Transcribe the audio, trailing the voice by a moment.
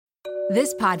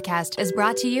This podcast is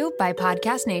brought to you by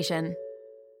Podcast Nation.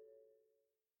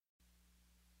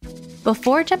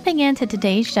 Before jumping into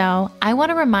today's show, I want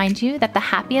to remind you that the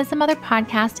Happy as a Mother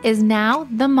podcast is now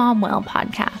the MomWell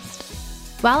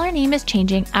podcast. While our name is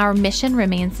changing, our mission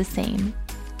remains the same: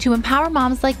 to empower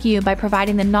moms like you by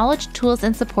providing the knowledge, tools,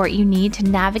 and support you need to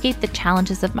navigate the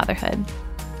challenges of motherhood.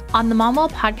 On the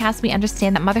MomWell podcast, we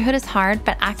understand that motherhood is hard,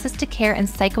 but access to care and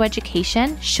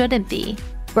psychoeducation shouldn't be.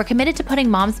 We're committed to putting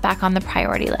moms back on the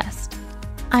priority list.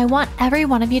 I want every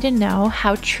one of you to know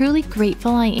how truly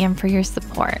grateful I am for your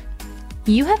support.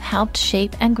 You have helped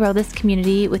shape and grow this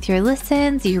community with your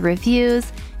listens, your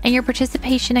reviews, and your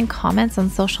participation and comments on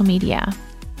social media.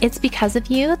 It's because of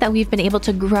you that we've been able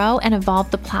to grow and evolve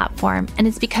the platform, and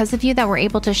it's because of you that we're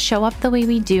able to show up the way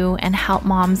we do and help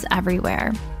moms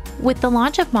everywhere. With the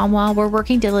launch of MomWell, we're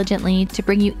working diligently to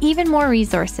bring you even more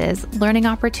resources, learning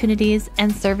opportunities,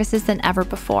 and services than ever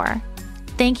before.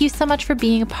 Thank you so much for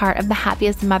being a part of the Happy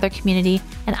as a Mother community,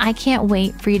 and I can't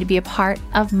wait for you to be a part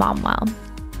of MomWell.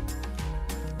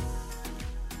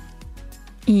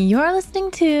 You're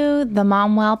listening to the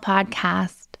MomWell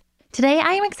podcast. Today,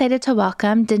 I am excited to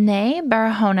welcome Denaye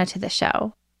Barahona to the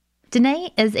show. Denaye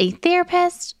is a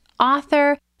therapist,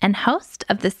 author, and host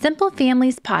of the Simple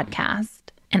Families podcast.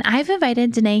 And I've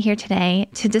invited Denaye here today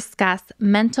to discuss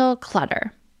mental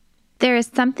clutter. There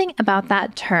is something about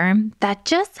that term that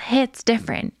just hits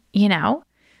different, you know?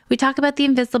 We talk about the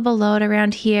invisible load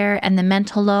around here and the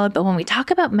mental load, but when we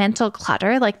talk about mental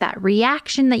clutter, like that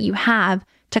reaction that you have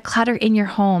to clutter in your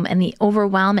home and the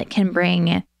overwhelm it can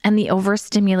bring and the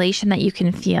overstimulation that you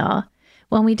can feel,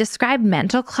 when we describe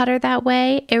mental clutter that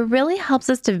way, it really helps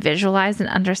us to visualize and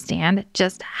understand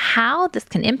just how this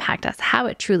can impact us, how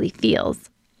it truly feels.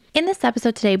 In this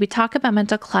episode today, we talk about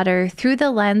mental clutter through the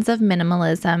lens of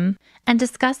minimalism and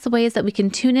discuss the ways that we can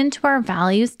tune into our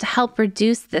values to help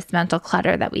reduce this mental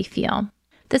clutter that we feel.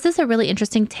 This is a really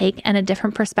interesting take and a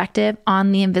different perspective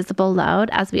on the invisible load,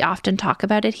 as we often talk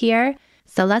about it here.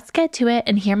 So let's get to it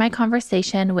and hear my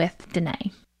conversation with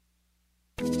Denaye.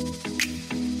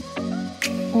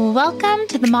 Welcome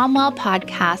to the MomWell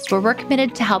podcast, where we're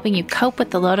committed to helping you cope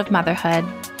with the load of motherhood.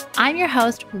 I'm your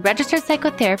host, registered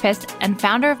psychotherapist, and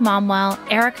founder of MomWell,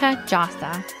 Erica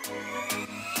Jossa.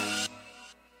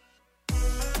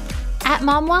 At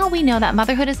MomWell, we know that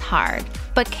motherhood is hard,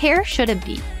 but care shouldn't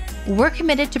be. We're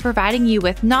committed to providing you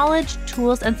with knowledge,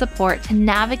 tools, and support to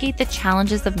navigate the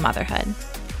challenges of motherhood.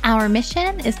 Our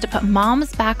mission is to put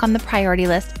moms back on the priority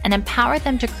list and empower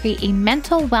them to create a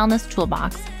mental wellness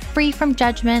toolbox free from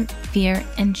judgment, fear,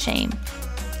 and shame.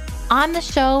 On the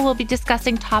show, we'll be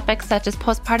discussing topics such as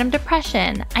postpartum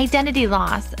depression, identity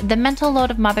loss, the mental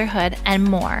load of motherhood, and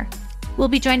more. We'll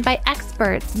be joined by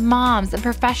experts, moms, and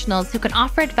professionals who can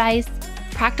offer advice,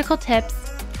 practical tips,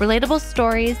 relatable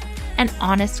stories, and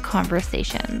honest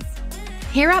conversations.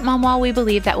 Here at MomWell, we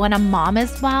believe that when a mom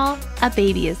is well, a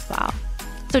baby is well.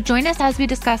 So join us as we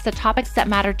discuss the topics that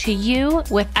matter to you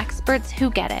with experts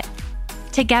who get it.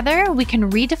 Together, we can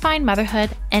redefine motherhood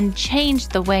and change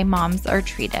the way moms are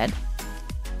treated.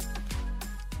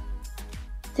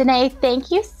 Denaye,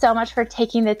 thank you so much for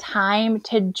taking the time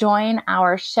to join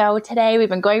our show today. We've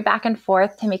been going back and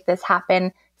forth to make this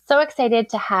happen. So excited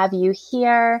to have you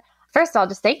here. First of all,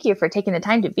 just thank you for taking the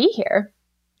time to be here.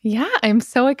 Yeah, I'm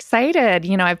so excited.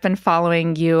 You know, I've been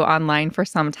following you online for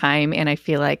some time, and I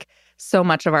feel like so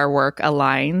much of our work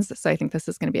aligns. So I think this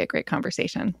is going to be a great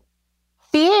conversation.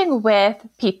 Being with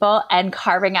people and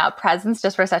carving out presence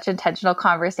just for such intentional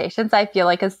conversations, I feel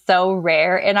like is so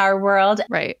rare in our world.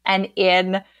 Right. And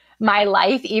in my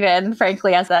life, even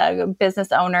frankly, as a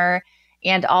business owner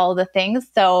and all the things.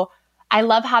 So I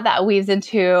love how that weaves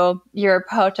into your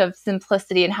approach of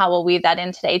simplicity and how we'll weave that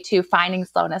in today to finding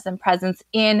slowness and presence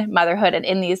in motherhood and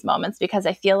in these moments, because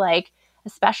I feel like,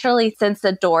 especially since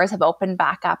the doors have opened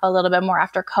back up a little bit more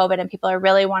after COVID and people are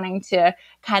really wanting to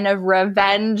kind of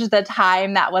revenge the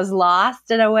time that was lost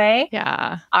in a way.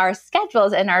 Yeah. Our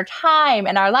schedules and our time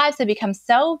and our lives have become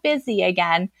so busy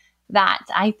again that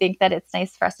I think that it's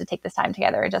nice for us to take this time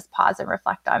together and just pause and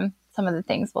reflect on some of the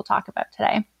things we'll talk about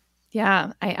today.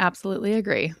 Yeah, I absolutely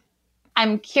agree.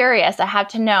 I'm curious. I have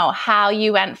to know how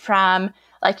you went from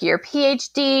like your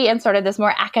Ph.D. and sort of this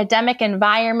more academic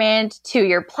environment to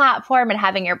your platform and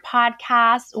having your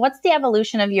podcast. What's the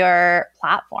evolution of your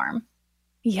platform?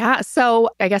 Yeah.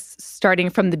 So I guess starting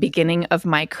from the beginning of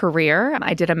my career,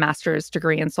 I did a master's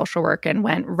degree in social work and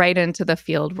went right into the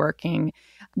field working,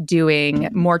 doing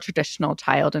more traditional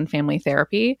child and family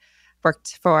therapy.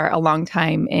 Worked for a long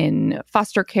time in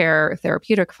foster care,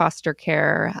 therapeutic foster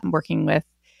care, working with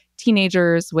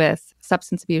teenagers with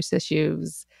substance abuse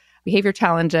issues, behavior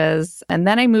challenges. And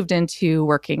then I moved into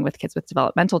working with kids with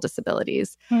developmental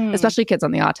disabilities, especially kids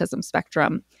on the autism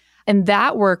spectrum. And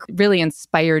that work really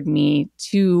inspired me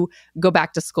to go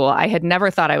back to school. I had never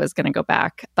thought I was going to go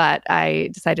back, but I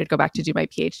decided to go back to do my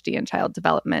Ph.D. in child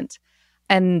development.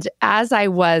 And as I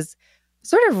was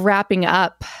sort of wrapping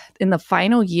up in the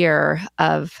final year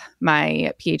of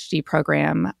my PhD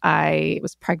program, I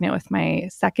was pregnant with my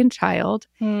second child.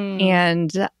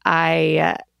 And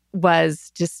I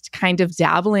was just kind of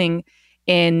dabbling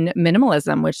in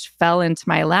minimalism, which fell into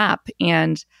my lap.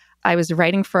 And I was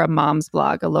writing for a mom's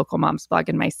blog, a local mom's blog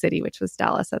in my city, which was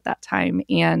Dallas at that time.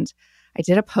 And I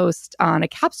did a post on a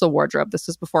capsule wardrobe. This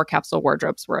was before capsule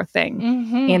wardrobes were a thing.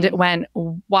 And it went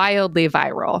wildly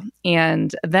viral.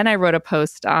 And then I wrote a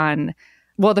post on,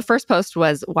 well, the first post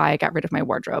was why I got rid of my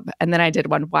wardrobe. And then I did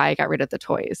one, why I got rid of the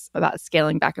toys, about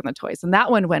scaling back on the toys. And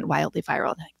that one went wildly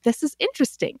viral. Like, this is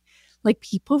interesting. Like,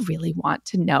 people really want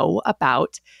to know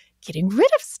about getting rid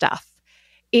of stuff.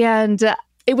 And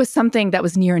it was something that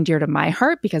was near and dear to my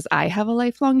heart because I have a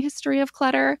lifelong history of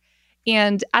clutter.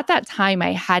 And at that time,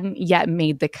 I hadn't yet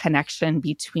made the connection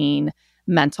between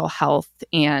mental health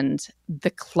and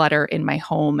the clutter in my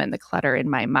home and the clutter in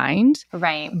my mind.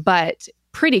 Right. But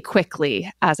pretty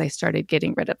quickly, as I started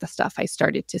getting rid of the stuff, I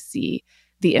started to see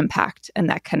the impact and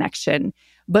that connection,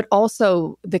 but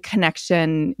also the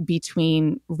connection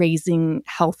between raising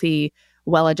healthy,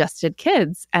 well-adjusted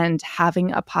kids and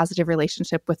having a positive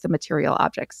relationship with the material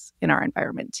objects in our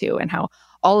environment too, and how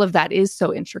all of that is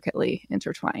so intricately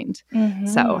intertwined.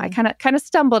 So I kind of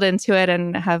stumbled into it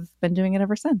and have been doing it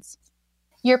ever since.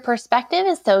 Your perspective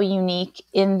is so unique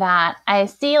in that I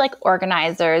see like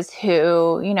organizers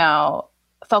who,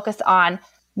 focus on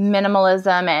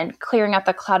minimalism and clearing up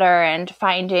the clutter and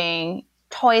finding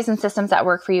toys and systems that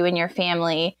work for you and your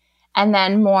family, and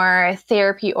then more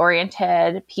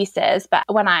therapy-oriented pieces. But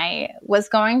when I was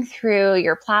going through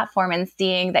your platform and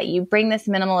seeing that you bring this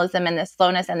minimalism and this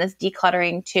slowness and this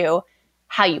decluttering to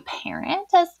how you parent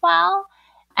as well,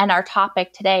 and our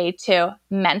topic today to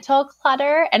mental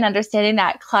clutter and understanding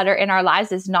that clutter in our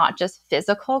lives is not just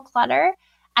physical clutter.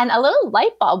 And a little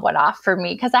light bulb went off for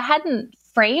me because I hadn't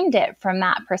framed it from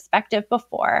that perspective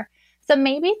before. So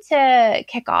maybe to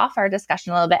kick off our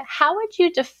discussion a little bit, how would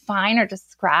you define or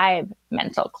describe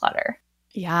mental clutter?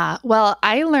 Yeah, well,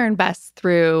 I learn best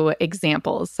through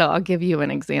examples. So I'll give you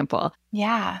an example.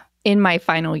 Yeah. In my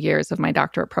final years of my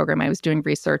doctorate program, I was doing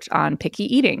research on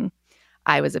picky eating.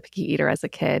 I was a picky eater as a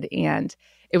kid, and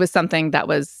it was something that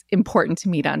was important to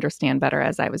me to understand better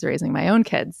as I was raising my own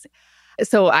kids.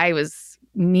 So I was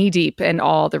knee-deep in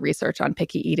all the research on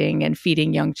picky eating and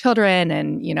feeding young children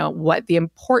and, what the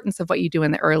importance of what you do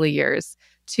in the early years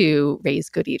to raise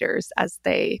good eaters as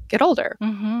they get older.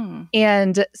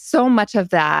 And so much of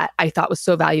that I thought was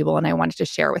so valuable and I wanted to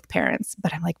share with parents.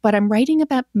 But I'm like, but I'm writing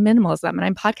about minimalism and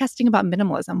I'm podcasting about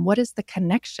minimalism. What is the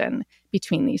connection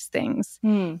between these things?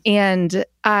 And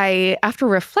I, after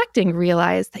reflecting,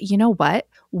 realized that, you know what?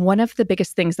 One of the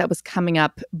biggest things that was coming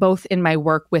up both in my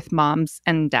work with moms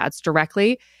and dads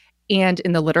directly and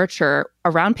in the literature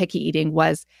around picky eating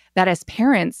was that as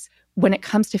parents, when it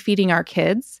comes to feeding our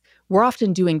kids, we're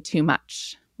often doing too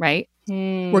much, right?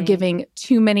 We're giving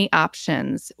too many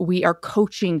options. We are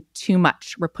coaching too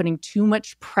much. We're putting too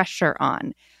much pressure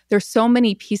on. There's so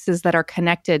many pieces that are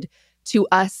connected to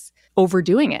us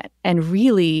overdoing it and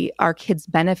really our kids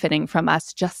benefiting from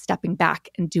us just stepping back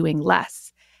and doing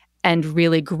less and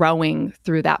really growing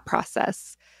through that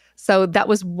process. So that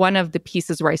was one of the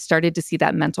pieces where I started to see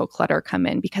that mental clutter come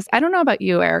in, because I don't know about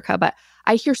you, Erica, but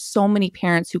I hear so many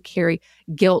parents who carry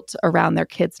guilt around their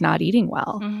kids not eating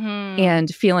well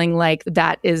and feeling like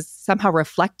that is somehow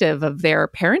reflective of their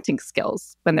parenting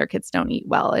skills when their kids don't eat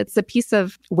well. It's a piece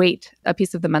of weight, a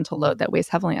piece of the mental load that weighs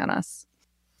heavily on us.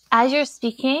 As you're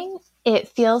speaking, it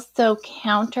feels so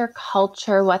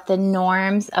counterculture what the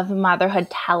norms of motherhood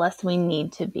tell us we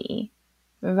need to be,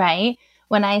 right?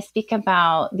 When I speak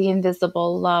about the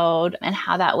invisible load and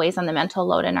how that weighs on the mental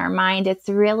load in our mind, it's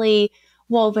really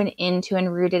woven into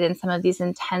and rooted in some of these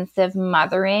intensive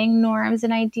mothering norms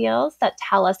and ideals that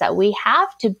tell us that we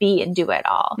have to be and do it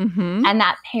all. And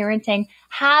that parenting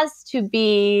has to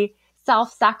be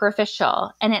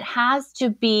self-sacrificial and it has to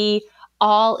be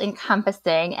all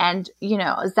encompassing and,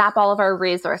 zap all of our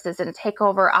resources and take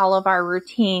over all of our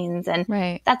routines. And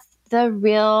that's the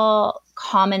real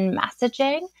common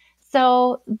messaging.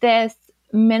 So this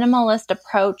minimalist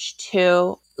approach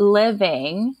to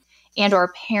living and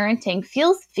or parenting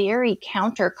feels very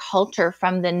counterculture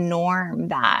from the norm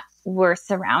that we're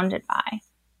surrounded by.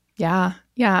 Yeah,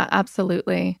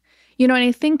 absolutely. And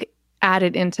I think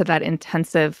added into that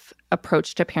intensive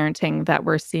approach to parenting that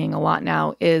we're seeing a lot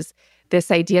now is this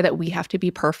idea that we have to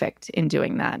be perfect in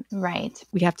doing that. Right.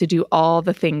 We have to do all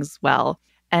the things well,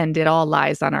 and it all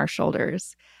lies on our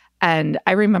shoulders. And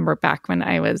I remember back when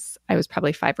I was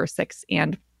probably 5 or 6,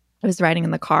 and I was riding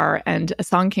in the car and a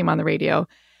song came on the radio.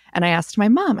 And I asked my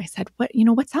mom, I said,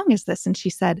 what song is this? And she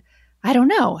said, I don't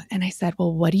know. And I said,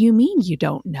 well, what do you mean you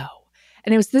don't know?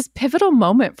 And it was this pivotal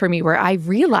moment for me where I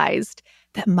realized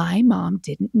that my mom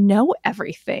didn't know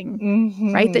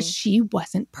everything, right? That she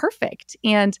wasn't perfect.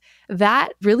 And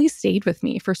that really stayed with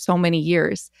me for so many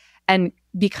years and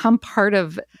become part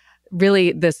of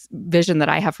really this vision that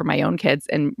I have for my own kids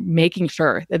and making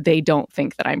sure that they don't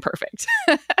think that I'm perfect.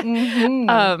 And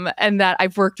that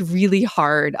I've worked really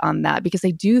hard on that because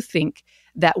I do think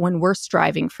that when we're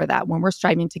striving for that, when we're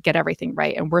striving to get everything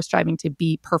right and we're striving to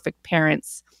be perfect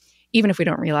parents, even if we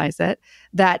don't realize it,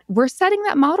 that we're setting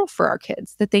that model for our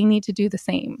kids, that they need to do the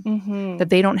same, that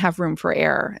they don't have room for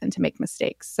error and to make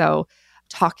mistakes. So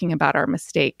talking about our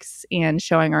mistakes and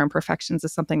showing our imperfections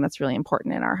is something that's really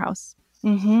important in our house.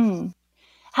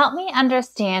 Help me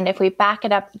understand, if we back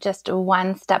it up just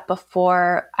one step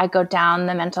before I go down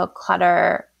the mental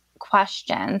clutter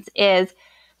questions, is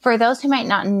for those who might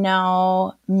not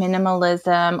know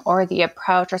minimalism or the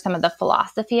approach or some of the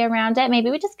philosophy around it,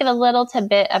 maybe we just give a little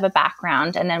bit of a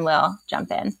background and then we'll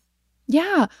jump in.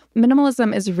 Yeah.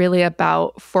 Minimalism is really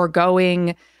about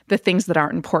foregoing the things that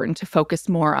aren't important to focus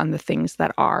more on the things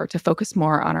that are, to focus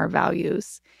more on our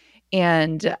values.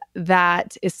 And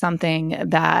that is something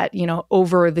that,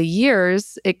 over the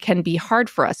years, it can be hard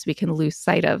for us. We can lose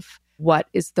sight of what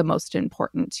is the most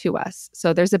important to us.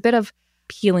 So there's a bit of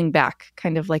peeling back,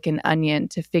 kind of like an onion,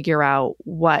 to figure out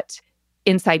what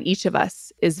inside each of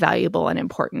us is valuable and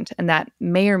important. And that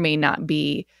may or may not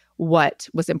be what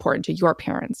was important to your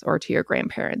parents or to your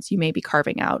grandparents. You may be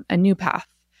carving out a new path.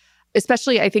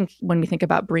 Especially, I think, when we think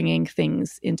about bringing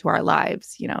things into our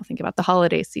lives, think about the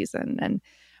holiday season and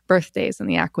birthdays and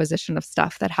the acquisition of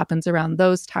stuff that happens around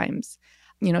those times.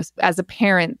 As a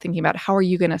parent, thinking about how are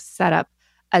you going to set up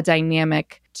a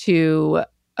dynamic to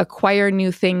acquire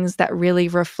new things that really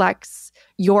reflects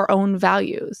your own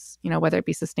values, whether it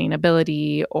be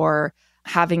sustainability or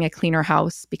having a cleaner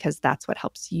house, because that's what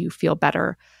helps you feel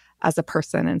better as a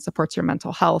person and supports your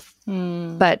mental health.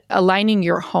 But aligning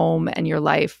your home and your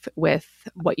life with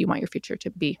what you want your future to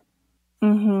be.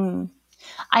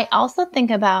 I also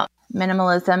think about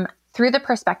minimalism through the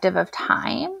perspective of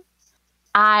time.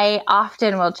 I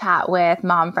often will chat with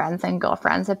mom friends and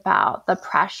girlfriends about the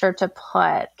pressure to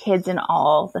put kids in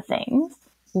all the things.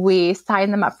 We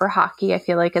sign them up for hockey. I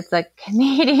feel like it's a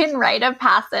Canadian rite of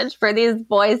passage for these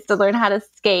boys to learn how to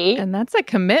skate. And that's a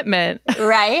commitment.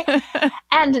 Right?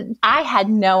 And I had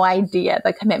no idea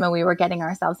the commitment we were getting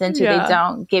ourselves into. Yeah. They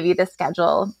don't give you the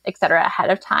schedule, et cetera, ahead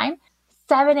of time.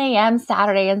 7 a.m.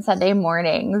 Saturday and Sunday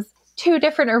mornings, 2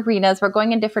 different arenas. We're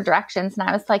going in different directions. And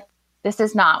I was like, this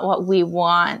is not what we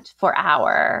want for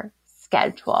our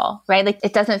schedule, right? Like,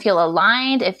 it doesn't feel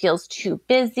aligned. It feels too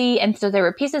busy. And so there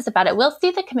were pieces about it. We'll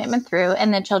see the commitment through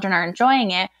and the children are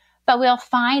enjoying it, but we'll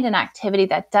find an activity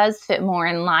that does fit more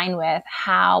in line with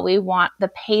how we want the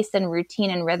pace and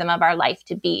routine and rhythm of our life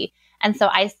to be. And so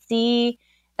I see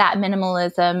that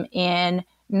minimalism in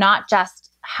not just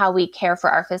how we care for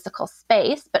our physical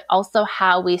space, but also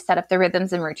how we set up the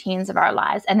rhythms and routines of our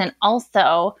lives. And then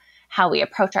also how we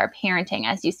approach our parenting,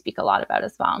 as you speak a lot about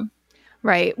as well.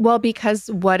 Right. Well, because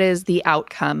what is the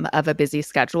outcome of a busy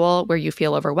schedule where you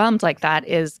feel overwhelmed like that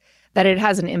is that it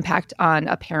has an impact on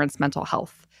a parent's mental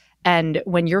health. And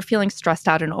when you're feeling stressed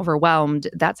out and overwhelmed,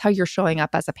 that's how you're showing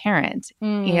up as a parent.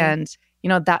 And,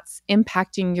 that's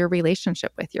impacting your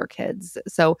relationship with your kids.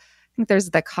 So I think there's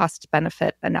the cost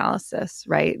benefit analysis,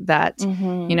 right? That,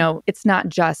 it's not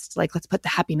just like, let's put the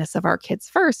happiness of our kids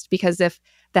first, because if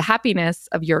the happiness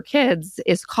of your kids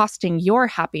is costing your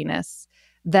happiness,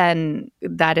 then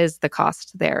that is the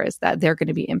cost there, is that they're going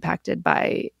to be impacted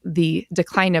by the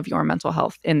decline of your mental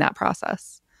health in that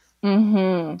process.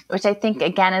 Which I think,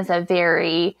 again, is a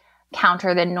very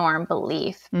counter the norm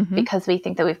belief, because we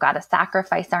think that we've got to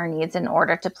sacrifice our needs in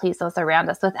order to please those around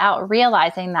us without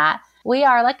realizing that we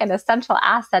are like an essential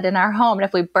asset in our home. And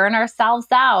if we burn ourselves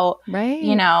out, right,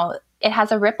 it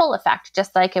has a ripple effect,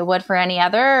 just like it would for any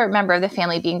other member of the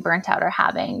family being burnt out or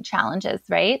having challenges,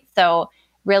 right? So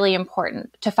really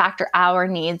important to factor our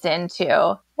needs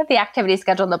into the activity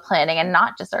schedule and the planning, and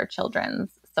not just our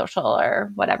children's social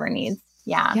or whatever needs.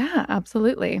 Yeah,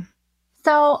 absolutely.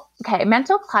 So, okay,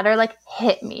 mental clutter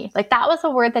hit me. That was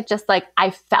a word that just I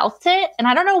felt it, and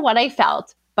I don't know what I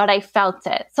felt, but I felt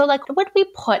it. So what would we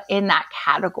put in that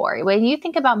category? When you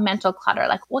think about mental clutter,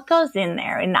 what goes in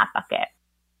there in that bucket?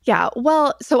 Yeah.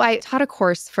 Well, so I taught a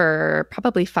course for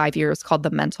probably 5 years called the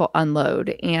Mental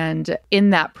Unload. And in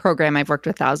that program, I've worked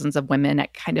with thousands of women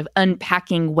at kind of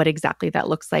unpacking what exactly that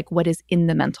looks like, what is in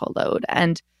the mental load.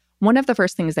 And one of the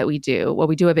first things that we do, well,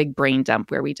 we do a big brain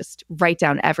dump where we just write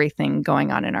down everything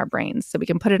going on in our brains so we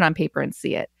can put it on paper and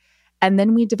see it. And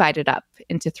then we divide it up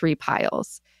into 3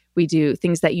 piles. We do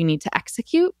things that you need to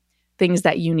execute, things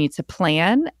that you need to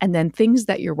plan, and then things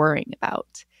that you're worrying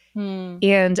about.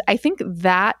 And I think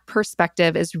that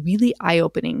perspective is really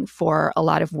eye-opening for a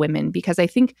lot of women because I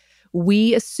think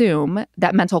we assume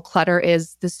that mental clutter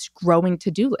is this growing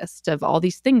to-do list of all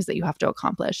these things that you have to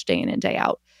accomplish day in and day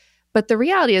out. But the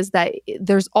reality is that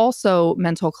there's also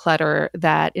mental clutter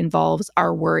that involves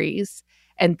our worries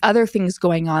and other things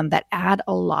going on that add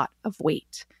a lot of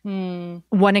weight.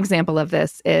 One example of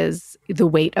this is the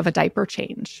weight of a diaper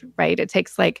change, right? It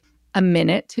takes like a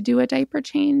minute to do a diaper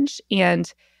change,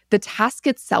 and the task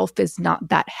itself is not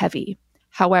that heavy.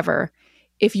 However,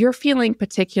 if you're feeling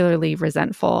particularly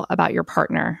resentful about your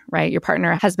partner, right? Your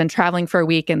partner has been traveling for a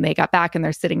week and they got back and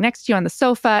they're sitting next to you on the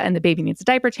sofa and the baby needs a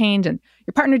diaper change and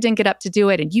your partner didn't get up to do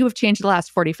it and you have changed the last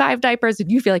 45 diapers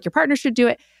and you feel like your partner should do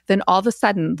it, then all of a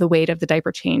sudden the weight of the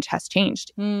diaper change has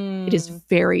changed. It is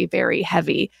very, very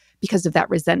heavy because of that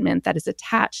resentment that is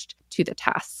attached to the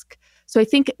task. So I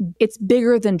think it's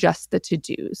bigger than just the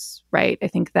to-dos, right? I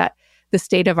think that the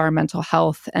state of our mental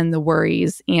health and the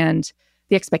worries and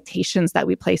the expectations that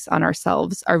we place on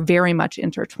ourselves are very much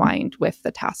intertwined with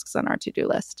the tasks on our to-do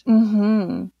list.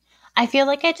 I feel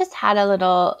like I just had a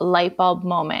little light bulb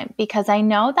moment because I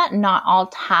know that not all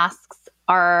tasks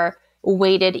are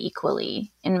weighted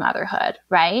equally in motherhood,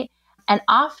 right? And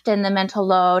often the mental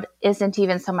load isn't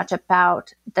even so much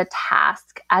about the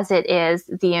task as it is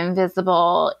the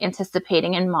invisible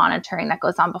anticipating and monitoring that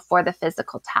goes on before the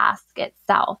physical task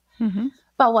itself.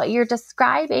 But what you're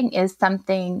describing is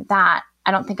something that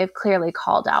I don't think I've clearly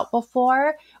called out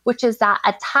before, which is that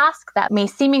a task that may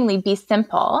seemingly be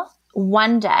simple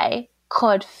one day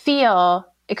could feel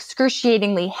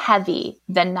excruciatingly heavy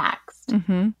the next.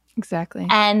 Exactly.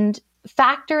 And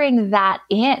factoring that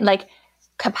in, like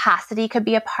capacity could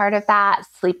be a part of that,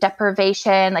 sleep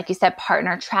deprivation, like you said,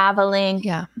 partner traveling,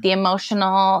 the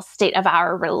emotional state of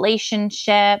our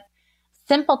relationship.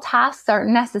 Simple tasks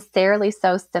aren't necessarily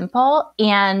so simple.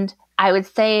 And I would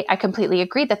say I completely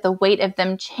agree that the weight of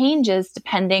them changes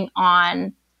depending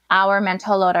on our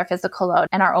mental load, our physical load,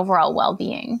 and our overall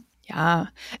well-being. Yeah.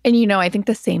 And I think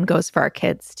the same goes for our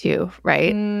kids too,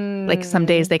 right? Like some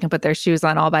days they can put their shoes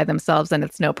on all by themselves and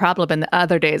it's no problem. And the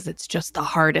other days it's just the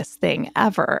hardest thing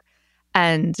ever.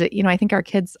 And, I think our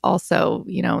kids also,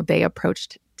 they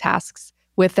approached tasks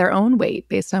with their own weight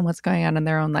based on what's going on in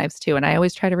their own lives too. And I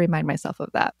always try to remind myself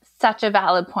of that. Such a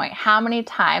valid point. How many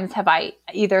times have I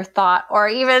either thought or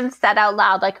even said out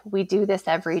loud, like, we do this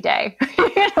every day?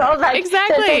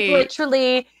 Exactly.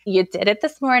 Literally, you did it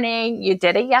this morning. You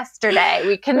did it yesterday.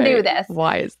 We can do this.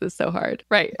 Why is this so hard?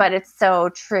 Right. But it's so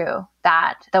true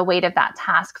that the weight of that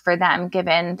task for them,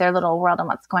 given their little world and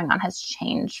what's going on, has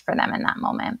changed for them in that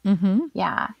moment.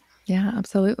 Yeah. Yeah,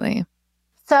 absolutely.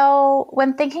 So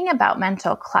when thinking about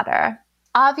mental clutter,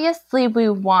 obviously we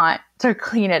want to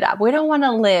clean it up. We don't want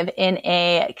to live in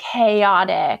a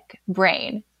chaotic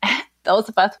brain. Those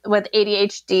of us with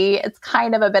ADHD, it's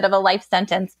kind of a bit of a life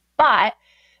sentence, but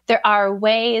there are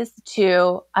ways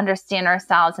to understand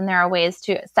ourselves and there are ways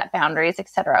to set boundaries, et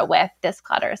cetera, with this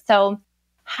clutter. So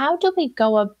how do we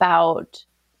go about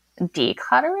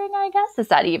decluttering, I guess? Is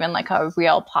that even like a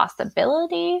real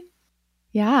possibility?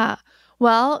 Yeah.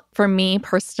 Well, for me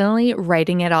personally,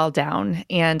 writing it all down.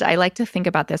 And I like to think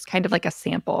about this kind of like a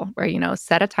sample where,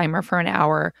 set a timer for an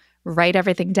hour, write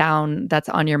everything down that's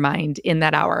on your mind in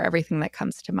that hour, everything that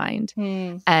comes to mind,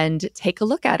 and take a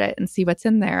look at it and see what's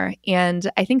in there.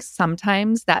 And I think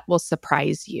sometimes that will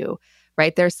surprise you,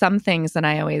 right? There's some things, and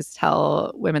I always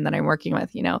tell women that I'm working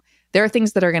with, there are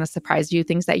things that are going to surprise you,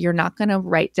 things that you're not going to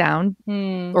write down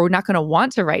or not going to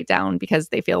want to write down because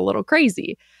they feel a little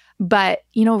crazy. But,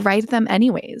 write them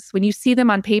anyways. When you see them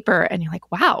on paper and you're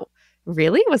like, wow,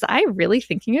 really? Was I really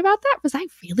thinking about that? Was I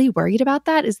really worried about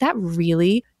that? Is that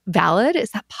really valid?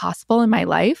 Is that possible in my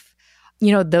life?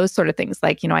 Those sort of things.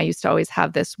 Like, I used to always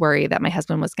have this worry that my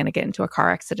husband was going to get into a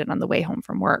car accident on the way home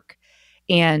from work.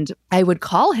 And I would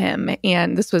call him.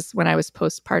 And this was when I was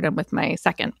postpartum with my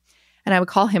second. And I would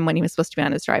call him when he was supposed to be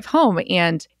on his drive home.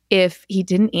 And if he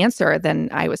didn't answer, then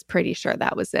I was pretty sure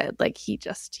that was it. Like he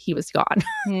was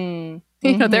gone.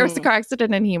 There was a car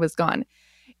accident and he was gone.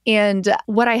 And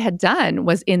what I had done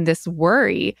was in this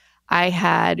worry, I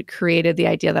had created the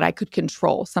idea that I could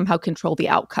somehow control the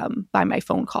outcome by my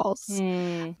phone calls.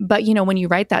 But, when you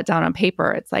write that down on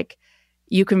paper, it's like,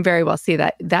 you can very well see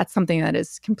that that's something that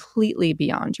is completely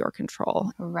beyond your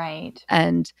control. Right.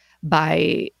 And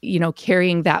by,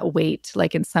 carrying that weight,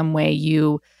 like in some way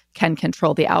you can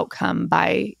control the outcome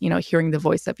by, hearing the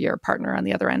voice of your partner on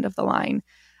the other end of the line.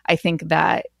 I think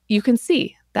that you can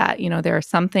see that, there are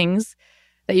some things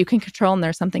that you can control and there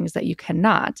are some things that you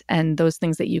cannot. And those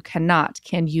things that you cannot,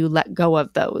 can you let go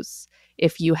of those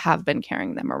if you have been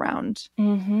carrying them around?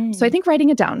 Mm-hmm. So I think writing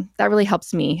it down, that really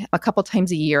helps me. A couple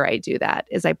times a year I do that,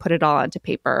 is I put it all onto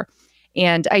paper.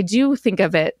 And I do think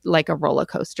of it like a roller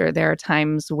coaster. There are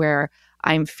times where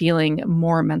I'm feeling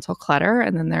more mental clutter,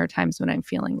 and then there are times when I'm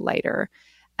feeling lighter.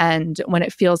 And when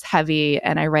it feels heavy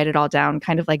and I write it all down,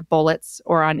 kind of like bullets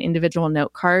or on individual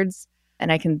note cards,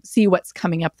 and I can see what's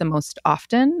coming up the most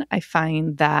often, I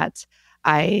find that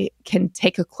I can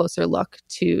take a closer look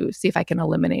to see if I can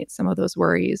eliminate some of those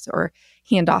worries or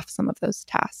hand off some of those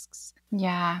tasks.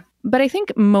 Yeah. But I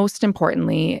think most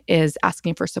importantly is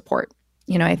asking for support.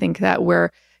 I think that we're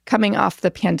coming off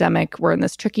the pandemic. We're in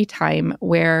this tricky time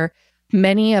where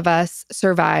many of us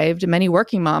survived, many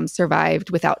working moms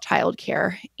survived without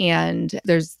childcare. And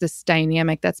there's this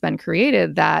dynamic that's been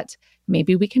created that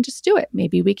maybe we can just do it.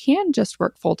 Maybe we can just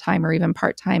work full-time or even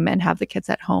part-time and have the kids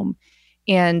at home.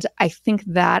 And I think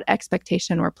that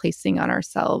expectation we're placing on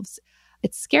ourselves,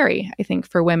 it's scary, I think,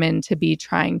 for women to be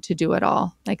trying to do it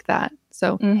all like that.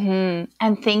 So, and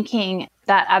thinking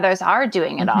that others are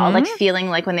doing it all, like feeling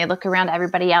like when they look around,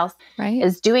 everybody else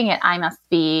is doing it, I must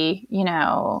be,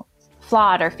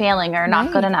 flawed or failing or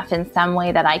not good enough in some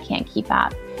way that I can't keep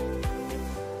up.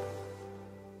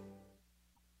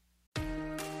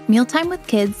 Mealtime with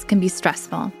kids can be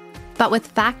stressful, but with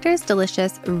Factor's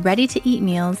delicious, ready-to-eat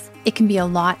meals, it can be a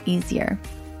lot easier.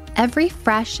 Every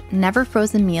fresh, never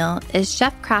frozen meal is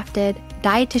chef-crafted,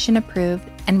 dietitian-approved,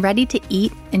 and ready to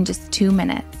eat in just 2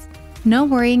 minutes. No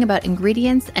worrying about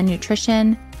ingredients and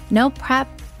nutrition, no prep,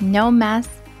 no mess,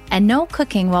 and no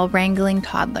cooking while wrangling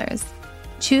toddlers.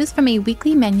 Choose from a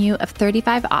weekly menu of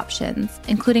 35 options,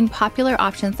 including popular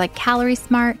options like Calorie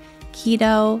Smart,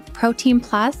 Keto, Protein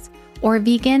Plus, or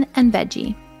Vegan and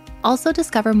Veggie. Also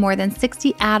discover more than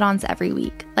 60 add-ons every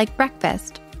week, like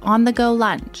breakfast, on-the-go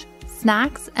lunch,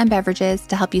 snacks, and beverages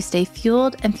to help you stay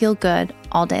fueled and feel good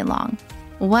all day long.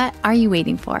 What are you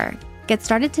waiting for? Get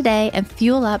started today and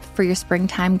fuel up for your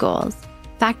springtime goals.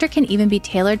 Factor can even be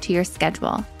tailored to your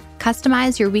schedule.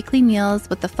 Customize your weekly meals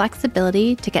with the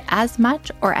flexibility to get as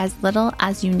much or as little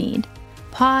as you need.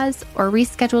 Pause or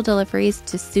reschedule deliveries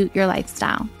to suit your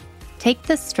lifestyle. Take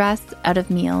the stress out of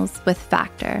meals with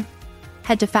Factor.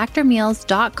 Head to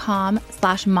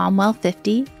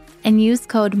factormeals.com/momwell50 and use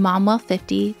code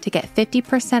momwell50 to get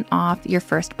 50% off your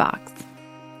first box.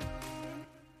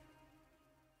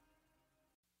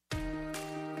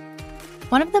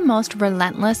 One of the most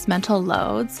relentless mental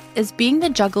loads is being the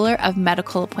juggler of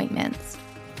medical appointments.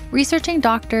 Researching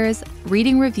doctors,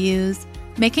 reading reviews,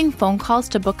 making phone calls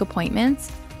to book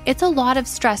appointments, it's a lot of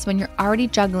stress when you're already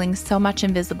juggling so much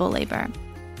invisible labor.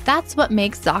 That's what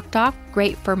makes ZocDoc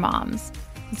great for moms.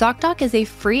 ZocDoc is a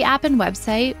free app and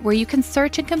website where you can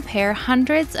search and compare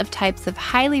hundreds of types of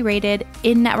highly rated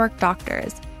in-network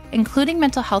doctors, including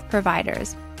mental health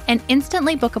providers, and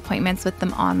instantly book appointments with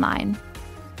them online.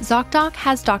 ZocDoc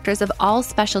has doctors of all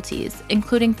specialties,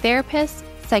 including therapists,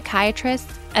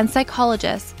 psychiatrists, and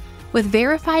psychologists, with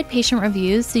verified patient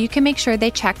reviews so you can make sure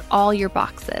they check all your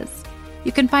boxes.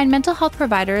 You can find mental health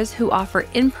providers who offer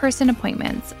in-person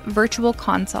appointments, virtual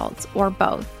consults, or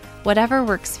both, whatever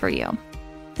works for you.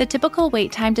 The typical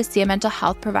wait time to see a mental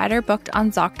health provider booked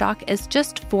on ZocDoc is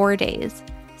just 4 days.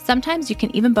 Sometimes you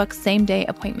can even book same-day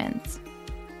appointments.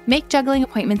 Make juggling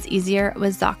appointments easier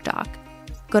with ZocDoc.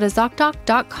 Go to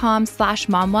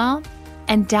ZocDoc.com/momwell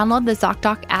and download the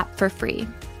ZocDoc app for free.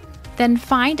 Then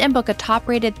find and book a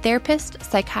top-rated therapist,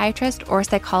 psychiatrist, or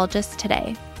psychologist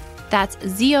today. That's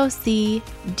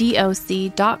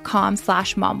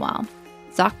ZocDoc.com/momwell.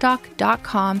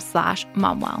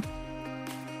 ZocDoc.com/momwell.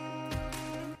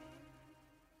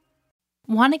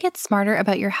 Want to get smarter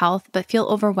about your health but feel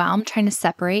overwhelmed trying to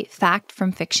separate fact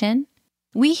from fiction?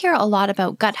 We hear a lot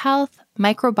about gut health,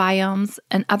 microbiomes,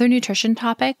 and other nutrition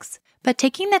topics, but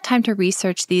taking the time to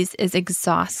research these is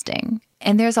exhausting,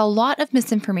 and there's a lot of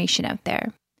misinformation out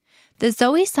there. The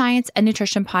Zoe Science and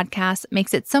Nutrition podcast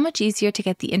makes it so much easier to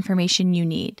get the information you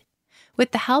need.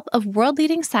 With the help of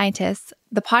world-leading scientists,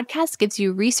 the podcast gives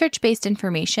you research-based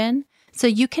information so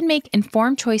you can make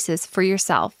informed choices for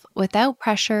yourself without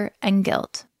pressure and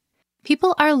guilt.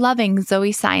 People are loving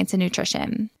Zoe Science and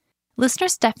Nutrition. Listener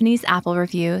Stephanie's Apple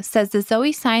review says the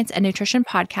Zoe Science and Nutrition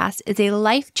podcast is a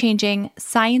life-changing,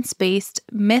 science-based,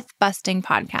 myth-busting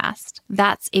podcast.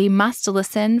 That's a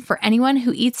must-listen for anyone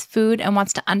who eats food and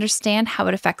wants to understand how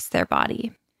it affects their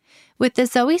body. With the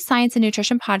Zoe Science and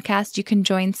Nutrition podcast, you can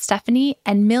join Stephanie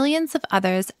and millions of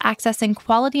others accessing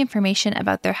quality information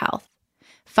about their health.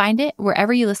 Find it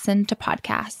wherever you listen to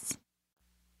podcasts.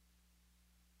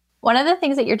 One of the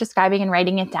things that you're describing and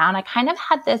writing it down, I kind of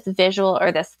had this visual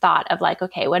or this thought of like,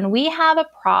 okay, when we have a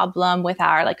problem with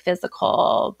our like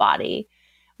physical body,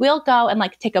 we'll go and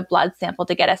like take a blood sample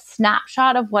to get a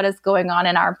snapshot of what is going on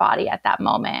in our body at that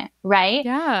moment, right?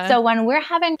 Yeah. So when we're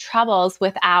having troubles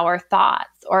with our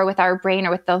thoughts or with our brain or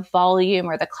with the volume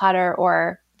or the clutter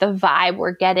or the vibe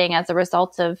we're getting as a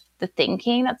result of the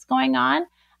thinking that's going on,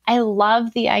 I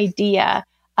love the idea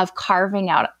of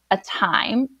carving out a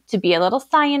time to be a little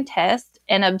scientist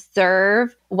and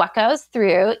observe what goes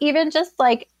through, even just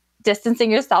like distancing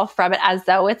yourself from it as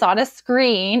though it's on a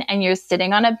screen and you're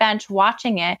sitting on a bench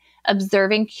watching it,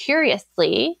 observing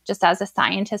curiously, just as a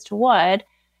scientist would,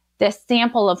 this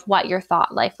sample of what your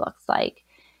thought life looks like.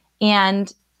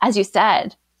 And as you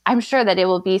said, I'm sure that it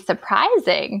will be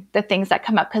surprising, the things that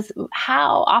come up, because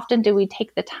how often do we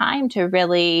take the time to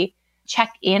really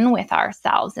check in with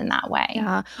ourselves in that way?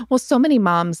 Yeah. Well, so many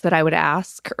moms that I would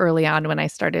ask early on when I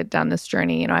started down this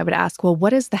journey, I would ask, well,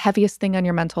 what is the heaviest thing on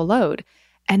your mental load?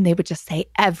 And they would just say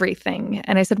everything.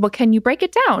 And I said, well, can you break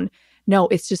it down? No,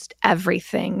 it's just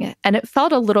everything. And it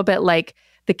felt a little bit like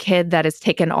the kid that has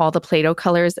taken all the Play-Doh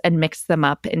colors and mixed them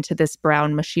up into this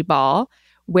brown mushy ball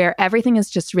where everything is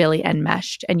just really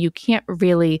enmeshed and you can't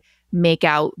really make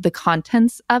out the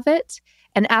contents of it.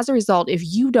 And as a result, if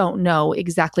you don't know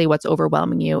exactly what's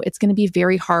overwhelming you, it's going to be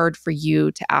very hard for you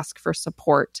to ask for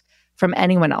support from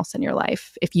anyone else in your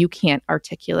life if you can't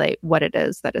articulate what it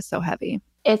is that is so heavy.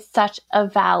 It's such a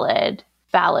valid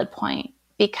point,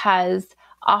 because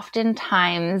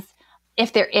oftentimes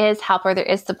if there is help or there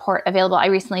is support available, I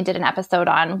recently did an episode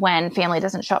on when family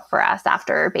doesn't show up for us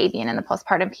after baby and in the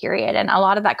postpartum period. And a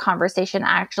lot of that conversation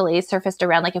actually surfaced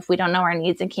around like, if we don't know our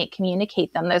needs and can't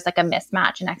communicate them, there's like a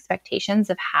mismatch in expectations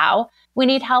of how we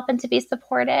need help and to be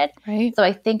supported. Right. So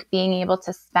I think being able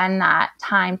to spend that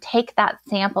time, take that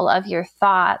sample of your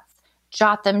thoughts,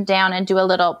 jot them down and do a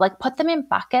little, like put them in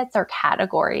buckets or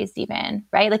categories even,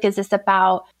 right? Like, is this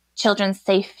about children's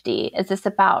safety? Is this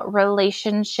about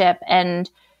relationship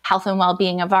and health and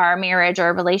well-being of our marriage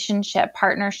or relationship,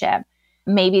 partnership?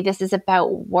 Maybe this is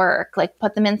about work. Like,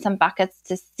 put them in some buckets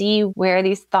to see where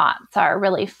these thoughts are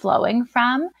really flowing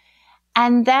from.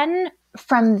 And then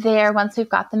from there, once we've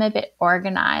got them a bit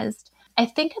organized, I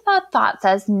think about thoughts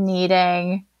as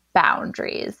needing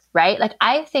boundaries, right? Like,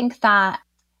 I think that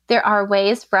there are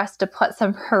ways for us to put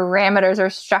some parameters or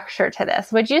structure to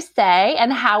this, would you say?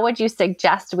 And how would you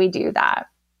suggest we do that?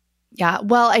 Yeah,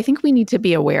 well, I think we need to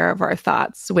be aware of our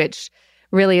thoughts, which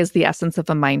really is the essence of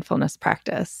a mindfulness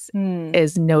practice,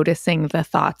 is noticing the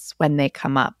thoughts when they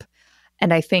come up.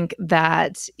 And I think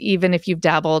that even if you've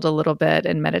dabbled a little bit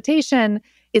in meditation,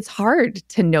 it's hard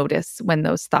to notice when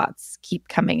those thoughts keep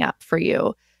coming up for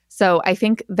you. So I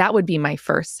think that would be my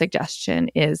first suggestion,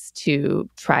 is to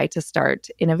try to start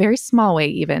in a very small way,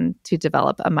 even to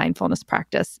develop a mindfulness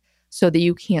practice so that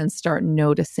you can start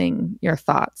noticing your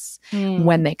thoughts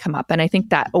when they come up. And I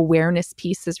think that awareness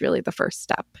piece is really the first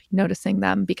step, noticing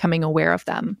them, becoming aware of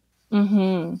them.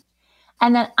 Mm-hmm.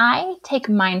 And then I take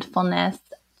mindfulness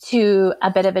to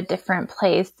a bit of a different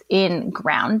place in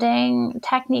grounding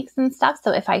techniques and stuff.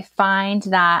 So if I find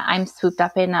that I'm swooped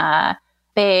up in a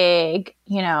big,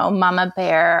 mama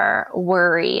bear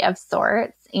worry of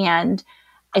sorts, and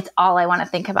it's all I want to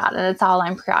think about, and it's all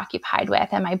I'm preoccupied with,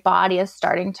 and my body is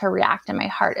starting to react and my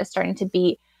heart is starting to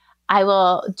beat, I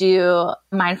will do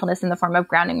mindfulness in the form of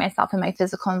grounding myself in my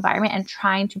physical environment and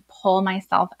trying to pull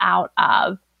myself out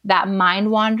of that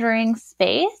mind wandering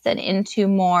space and into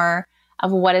more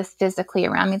of what is physically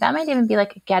around me. That might even be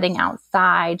like getting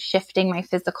outside, shifting my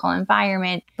physical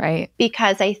environment. Right.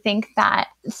 Because I think that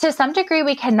to some degree,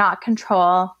 we cannot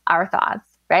control our thoughts,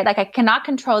 right? Like, I cannot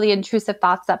control the intrusive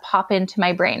thoughts that pop into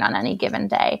my brain on any given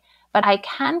day, but I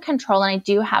can control, and I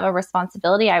do have a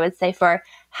responsibility, I would say, for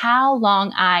how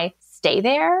long I stay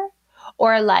there,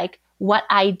 or like what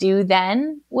I do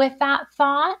then with that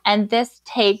thought. And this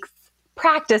takes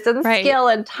practice and skill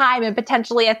and time and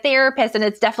potentially a therapist. And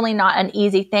it's definitely not an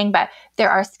easy thing, but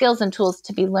there are skills and tools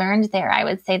to be learned there, I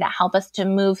would say, that help us to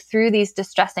move through these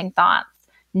distressing thoughts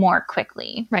more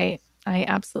quickly. Right. I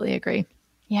absolutely agree.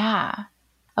 Yeah.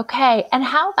 Okay. And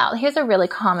how about, here's a really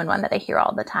common one that I hear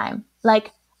all the time.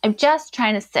 Like, I'm just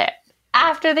trying to sit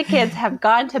after the kids have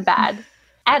gone to bed.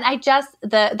 And I just,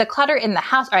 the clutter in the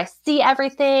house, or I see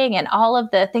everything and all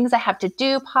of the things I have to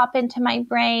do pop into my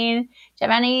brain. Do you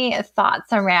have any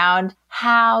thoughts around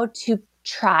how to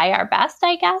try our best,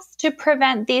 I guess, to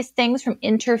prevent these things from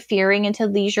interfering into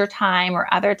leisure time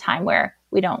or other time where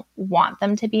we don't want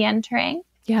them to be entering?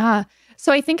 Yeah.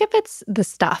 So I think if it's the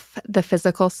stuff, the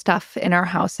physical stuff in our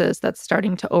houses that's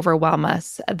starting to overwhelm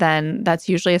us, then that's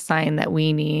usually a sign that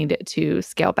we need to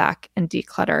scale back and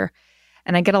declutter.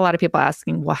 And I get a lot of people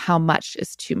asking, well, how much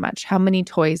is too much? How many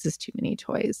toys is too many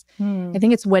toys? I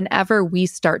think it's whenever we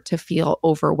start to feel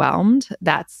overwhelmed,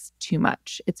 that's too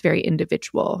much. It's very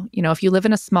individual. You know, if you live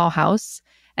in a small house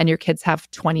and your kids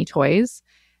have 20 toys,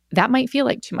 that might feel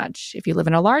like too much. If you live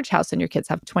in a large house and your kids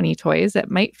have 20 toys, it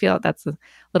might feel, that's a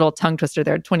little tongue twister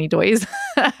there, 20 toys,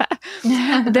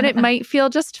 then it might feel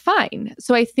just fine.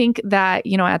 So I think that,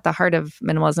 you know, at the heart of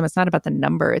minimalism, it's not about the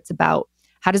number. It's about,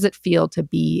 how does it feel to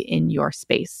be in your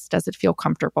space? Does it feel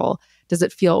comfortable? Does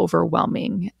it feel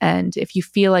overwhelming? And if you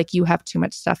feel like you have too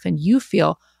much stuff and you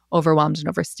feel overwhelmed and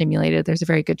overstimulated, there's a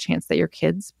very good chance that your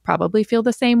kids probably feel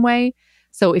the same way.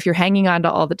 So if you're hanging on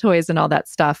to all the toys and all that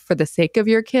stuff for the sake of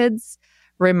your kids,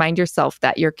 remind yourself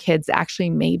that your kids actually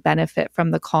may benefit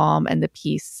from the calm and the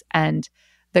peace and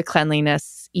the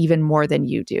cleanliness even more than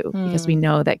you do, because we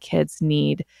know that kids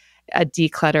need a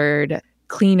decluttered,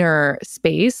 cleaner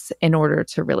space in order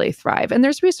to really thrive. And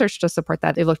there's research to support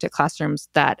that. They looked at classrooms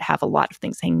that have a lot of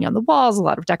things hanging on the walls, a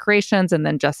lot of decorations, and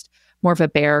then just more of a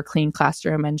bare, clean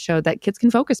classroom, and showed that kids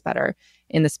can focus better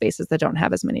in the spaces that don't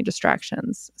have as many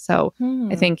distractions. So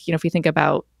I think, you know, if we think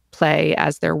about play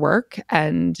as their work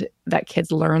and that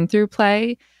kids learn through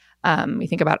play, we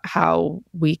think about how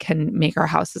we can make our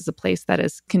houses a place that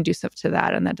is conducive to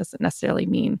that. And that doesn't necessarily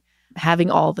mean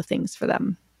having all the things for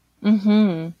them.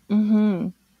 You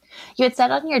had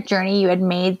said on your journey, you had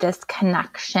made this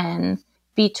connection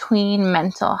between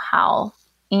mental health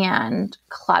and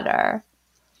clutter.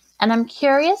 And I'm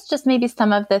curious, just maybe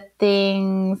some of the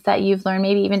things that you've learned,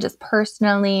 maybe even just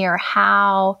personally, or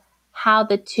how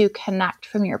the two connect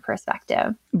from your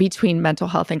perspective. Between mental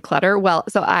health and clutter? Well,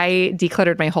 so I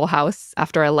decluttered my whole house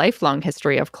after a lifelong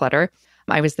history of clutter.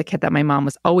 I was the kid that my mom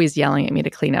was always yelling at me to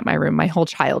clean up my room my whole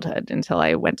childhood until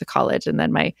I went to college. And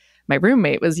then my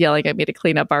roommate was yelling at me to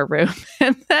clean up our room.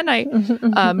 And then I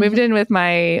moved in with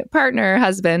my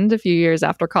husband, a few years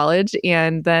after college.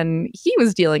 And then he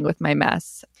was dealing with my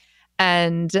mess.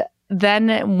 And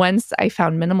then once I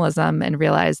found minimalism and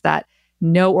realized that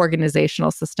no organizational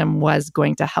system was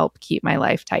going to help keep my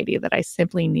life tidy, that I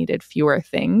simply needed fewer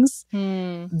things,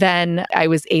 then I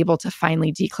was able to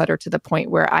finally declutter to the point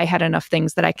where I had enough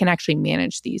things that I can actually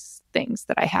manage these things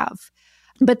that I have.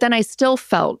 But then I still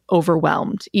felt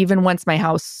overwhelmed, even once my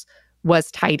house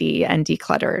was tidy and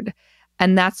decluttered.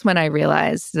 And that's when I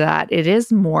realized that it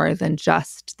is more than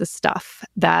just the stuff,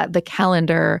 that the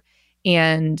calendar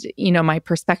and, you know, my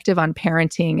perspective on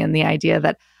parenting and the idea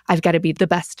that I've got to be the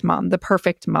best mom, the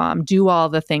perfect mom, do all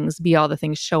the things, be all the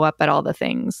things, show up at all the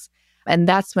things. And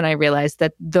that's when I realized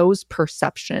that those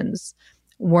perceptions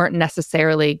weren't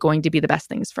necessarily going to be the best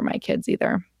things for my kids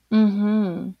either.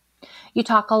 You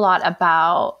talk a lot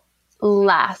about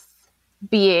less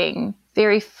being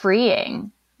very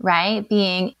freeing, right?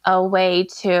 Being a way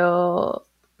to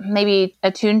maybe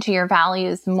attune to your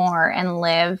values more and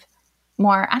live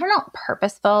more, I don't know,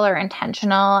 purposeful or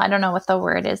intentional. I don't know what the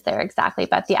word is there exactly,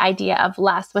 but the idea of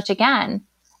less, which again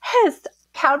is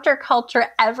counterculture,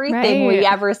 everything we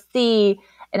ever see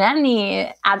in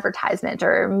any advertisement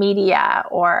or media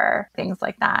or things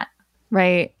like that.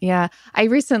 Right. Yeah. I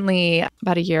recently,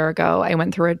 about a year ago, I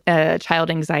went through a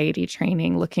child anxiety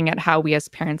training looking at how we as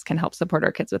parents can help support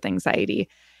our kids with anxiety.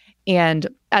 And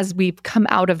as we've come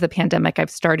out of the pandemic, I've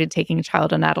started taking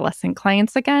child and adolescent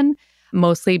clients again,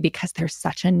 mostly because there's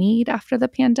such a need after the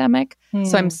pandemic.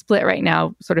 So I'm split right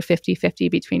now, sort of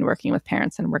 50-50 between working with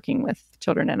parents and working with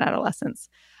children and adolescents.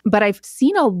 But I've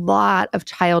seen a lot of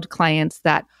child clients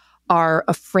that are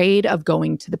afraid of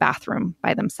going to the bathroom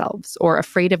by themselves or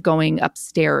afraid of going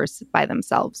upstairs by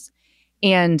themselves.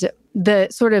 And the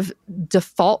sort of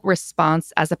default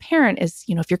response as a parent is,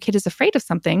 you know, if your kid is afraid of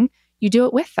something, you do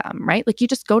it with them, right? Like you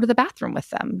just go to the bathroom with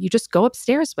them. You just go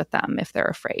upstairs with them if they're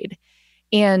afraid.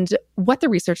 And what the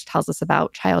research tells us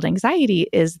about child anxiety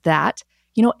is that,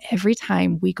 you know, every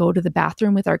time we go to the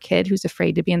bathroom with our kid who's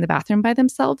afraid to be in the bathroom by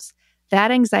themselves,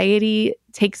 that anxiety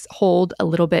takes hold a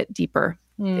little bit deeper.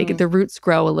 The roots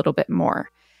grow a little bit more.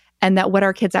 And that what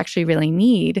our kids actually really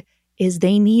need is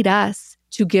they need us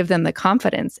to give them the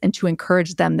confidence and to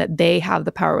encourage them that they have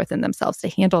the power within themselves to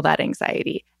handle that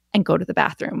anxiety and go to the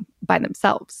bathroom by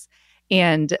themselves.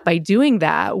 And by doing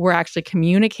that, we're actually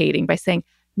communicating by saying,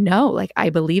 no, like I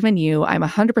believe in you. I'm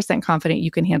 100% confident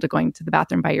you can handle going to the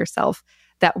bathroom by yourself,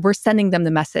 that we're sending them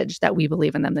the message that we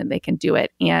believe in them, that they can do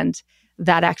it. And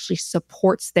that actually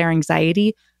supports their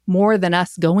anxiety more than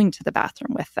us going to the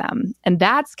bathroom with them. And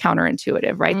that's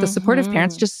counterintuitive, right? The supportive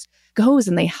parents just goes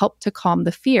and they help to calm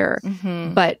the fear.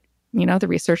 But, the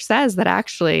research says that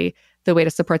actually the way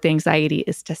to support the anxiety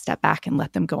is to step back and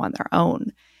let them go on their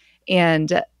own.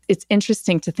 And it's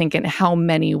interesting to think in how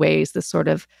many ways this sort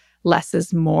of less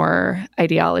is more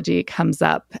ideology comes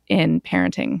up in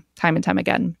parenting time and time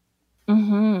again.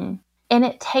 And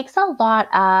it takes a lot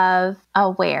of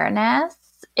awareness.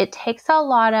 It takes a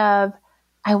lot of,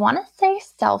 I want to say,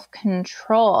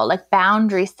 self-control, like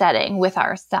boundary setting with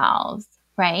ourselves,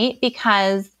 right?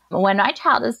 Because when my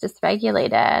child is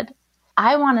dysregulated,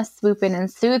 I want to swoop in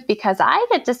and soothe because I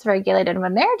get dysregulated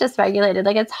when they're dysregulated.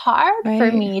 Like it's hard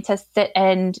for me to sit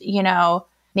and,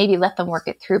 maybe let them work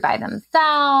it through by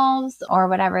themselves or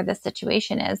whatever the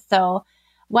situation is. So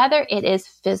whether it is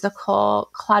physical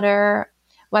clutter,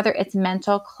 whether it's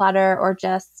mental clutter or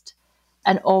just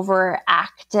an overactive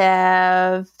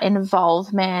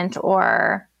involvement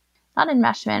or not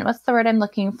enmeshment, what's the word I'm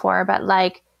looking for, but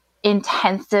like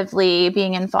intensively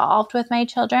being involved with my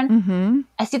children.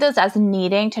 I see those as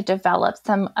needing to develop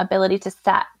some ability to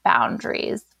set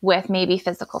boundaries with maybe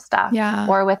physical stuff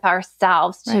or with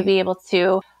ourselves to be able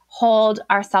to hold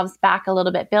ourselves back a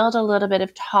little bit, build a little bit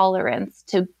of tolerance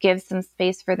to give some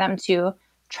space for them to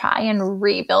try and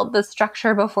rebuild the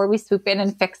structure before we swoop in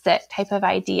and fix it type of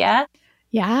idea.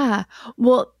 Yeah.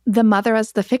 Well, the mother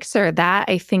as the fixer, that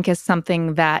I think is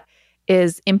something that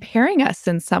is impairing us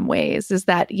in some ways, is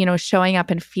that, showing up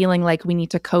and feeling like we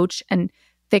need to coach and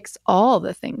fix all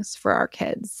the things for our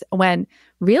kids, when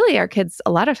really our kids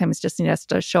a lot of times just need us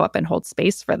to show up and hold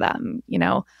space for them.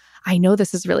 I know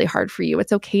this is really hard for you.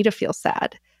 It's okay to feel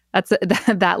sad. That's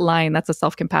that line. That's a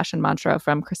self-compassion mantra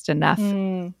from Kristen Neff.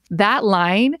 That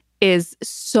line is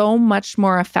so much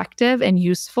more effective and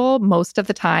useful most of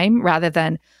the time rather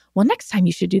than, well, next time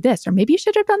you should do this, or maybe you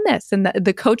should have done this. And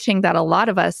the coaching that a lot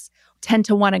of us tend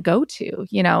to want to go to,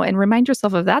 and remind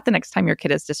yourself of that the next time your kid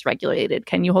is dysregulated.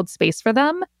 Can you hold space for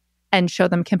them and show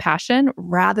them compassion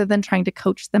rather than trying to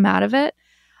coach them out of it?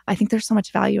 I think there's so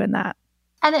much value in that.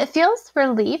 And it feels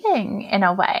relieving in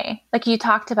a way. Like you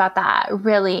talked about that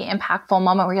really impactful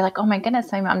moment where you're like, oh my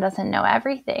goodness, my mom doesn't know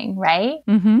everything, right?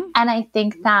 And I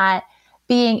think that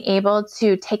being able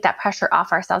to take that pressure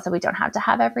off ourselves, that we don't have to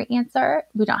have every answer.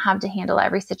 We don't have to handle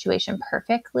every situation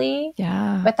perfectly.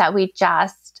 But that we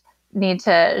just need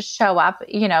to show up,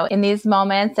 in these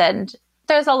moments. And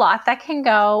there's a lot that can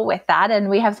go with that. And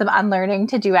we have some unlearning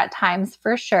to do at times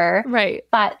for sure. Right.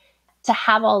 But to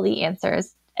have all the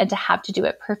answers and to have to do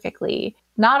it perfectly,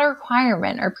 not a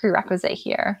requirement or prerequisite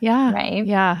here. Right?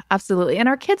 Yeah, absolutely. And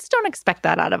our kids don't expect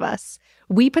that out of us.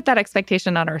 We put that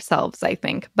expectation on ourselves, I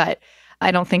think. But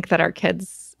I don't think that our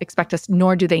kids expect us,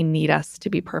 nor do they need us to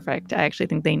be perfect. I actually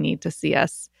think they need to see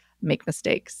us make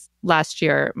mistakes. Last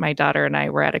year, my daughter and I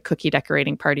were at a cookie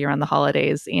decorating party around the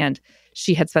holidays, and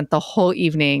she had spent the whole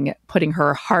evening putting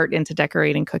her heart into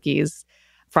decorating cookies,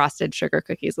 frosted sugar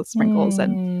cookies with sprinkles.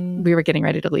 And we were getting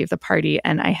ready to leave the party,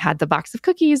 and I had the box of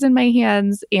cookies in my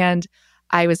hands, and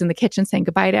I was in the kitchen saying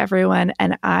goodbye to everyone,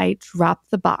 and I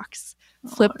dropped the box,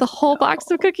 flipped the whole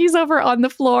box of cookies over on the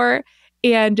floor,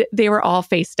 and they were all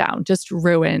face down, just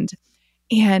ruined.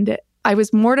 And I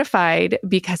was mortified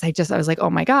because I was like,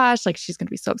 oh my gosh, like she's going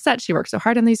to be so upset. She worked so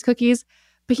hard on these cookies.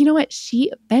 But you know what?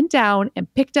 She bent down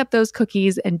and picked up those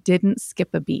cookies and didn't skip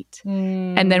a beat.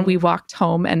 And then we walked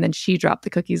home, and then she dropped the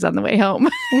cookies on the way home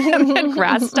and then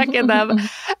grass stuck in them. And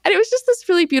it was just this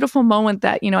really beautiful moment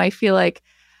that, I feel like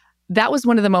that was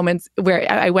one of the moments where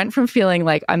I went from feeling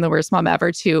like I'm the worst mom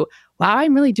ever to, wow,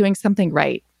 I'm really doing something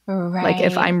right. Like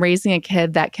if I'm raising a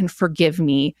kid that can forgive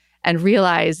me and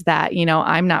realize that,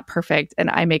 I'm not perfect and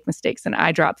I make mistakes and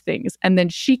I drop things, and then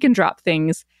she can drop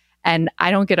things and I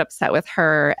don't get upset with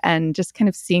her, and just kind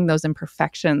of seeing those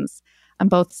imperfections on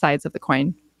both sides of the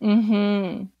coin.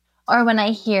 Or when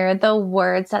I hear the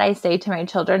words that I say to my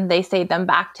children, they say them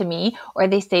back to me, or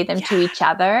they say them to each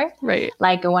other. Right.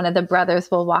 Like one of the brothers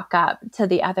will walk up to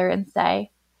the other and say,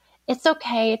 it's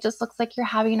okay. It just looks like you're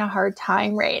having a hard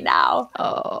time right now.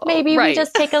 Maybe we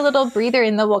just take a little breather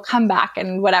and then we'll come back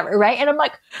and whatever. Right. And I'm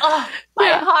like, oh, my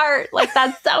heart. Like,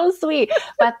 that's so sweet.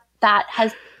 But that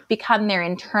has become their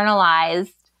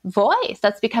internalized voice.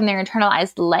 That's become their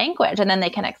internalized language. And then they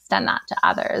can extend that to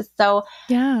others. So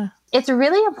it's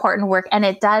really important work, and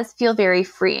it does feel very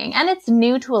freeing. And it's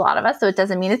new to a lot of us. So it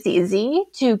doesn't mean it's easy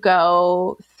to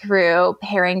go through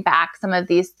paring back some of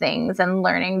these things and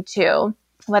learning to,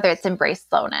 whether it's embrace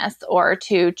slowness or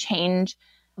to change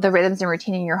the rhythms and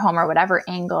routine in your home or whatever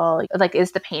angle like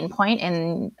is the pain point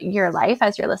in your life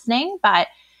as you're listening. But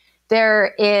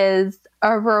there is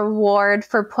a reward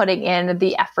for putting in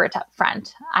the effort up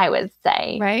front, I would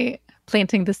say. Right.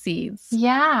 Planting the seeds.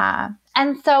 Yeah.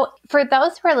 And so for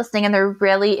those who are listening and they're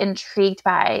really intrigued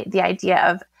by the idea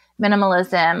of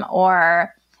minimalism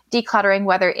or decluttering,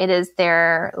 whether it is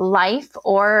their life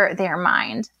or their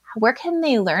mind, where can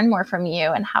they learn more from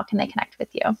you and how can they connect with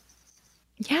you?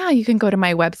 Yeah, you can go to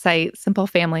my website,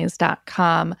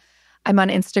 simplefamilies.com. I'm on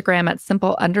Instagram at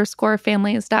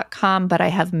simple_families.com, but I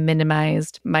have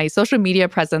minimized my social media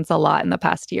presence a lot in the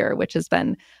past year, which has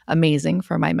been amazing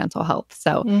for my mental health.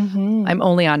 So I'm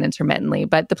only on intermittently,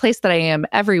 but the place that I am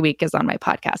every week is on my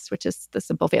podcast, which is the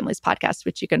Simple Families podcast,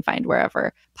 which you can find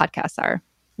wherever podcasts are.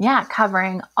 Yeah,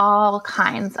 covering all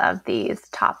kinds of these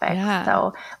topics. Yeah.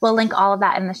 So we'll link all of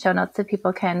that in the show notes so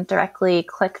people can directly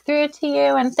click through to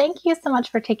you. And thank you so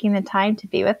much for taking the time to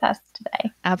be with us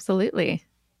today. Absolutely.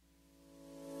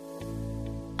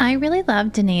 I really love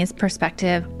Denaye's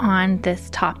perspective on this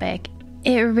topic.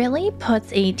 It really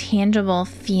puts a tangible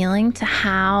feeling to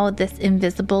how this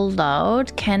invisible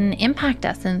load can impact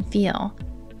us and feel.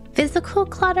 Physical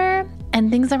clutter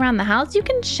and things around the house you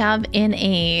can shove in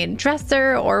a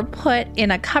dresser or put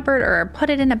in a cupboard or put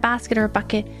it in a basket or a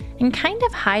bucket and kind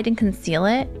of hide and conceal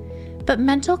it. But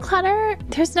mental clutter,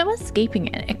 there's no escaping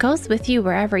it. It goes with you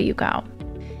wherever you go.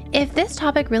 If this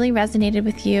topic really resonated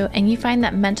with you and you find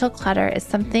that mental clutter is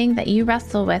something that you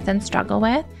wrestle with and struggle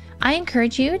with, I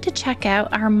encourage you to check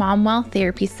out our MomWell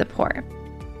therapy support.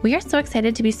 We are so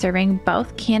excited to be serving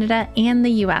both Canada and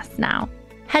the US now.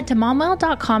 Head to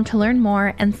momwell.com to learn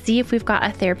more and see if we've got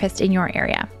a therapist in your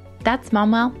area. That's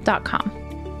momwell.com.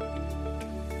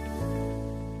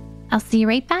 I'll see you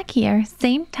right back here,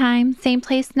 same time, same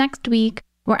place next week,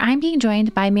 where I'm being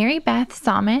joined by Mary Beth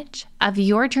Somich of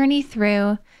Your Journey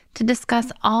Through to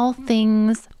discuss all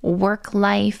things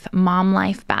work-life,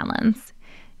 mom-life balance.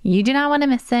 You do not want to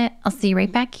miss it. I'll see you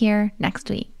right back here next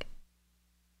week.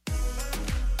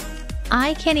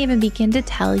 I can't even begin to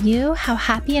tell you how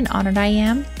happy and honored I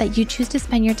am that you choose to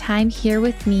spend your time here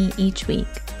with me each week.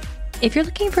 If you're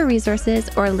looking for resources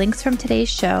or links from today's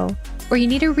show, or you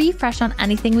need a refresh on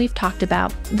anything we've talked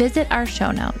about, visit our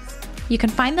show notes. You can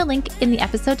find the link in the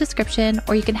episode description,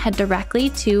 or you can head directly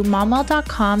to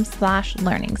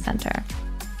momwell.com/learning center.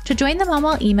 To join the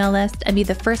MomWell email list and be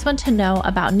the first one to know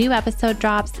about new episode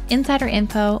drops, insider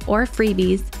info, or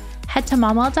freebies, head to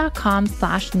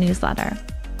momwell.com/newsletter.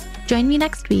 Join me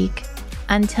next week.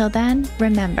 Until then,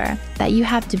 remember that you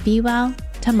have to be well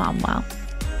to mom well.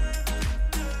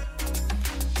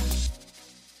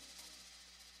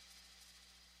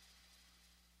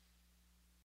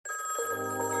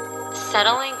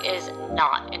 Settling is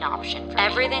not an option for me.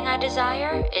 Everything I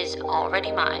desire is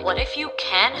already mine. What if you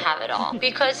can have it all?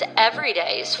 Because every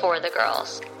day is for the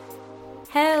girls.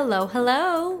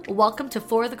 Hello. Welcome to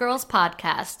For the Girls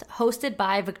podcast, hosted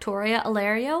by Victoria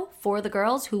Alario for the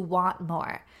girls who want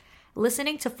more.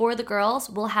 Listening to For the Girls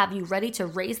will have you ready to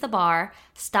raise the bar,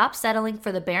 stop settling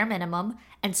for the bare minimum,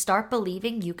 and start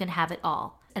believing you can have it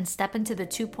all and step into the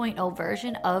 2.0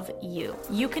 version of you.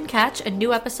 You can catch a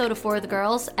new episode of For the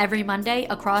Girls every Monday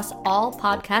across all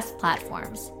podcast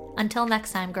platforms. Until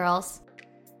next time, girls.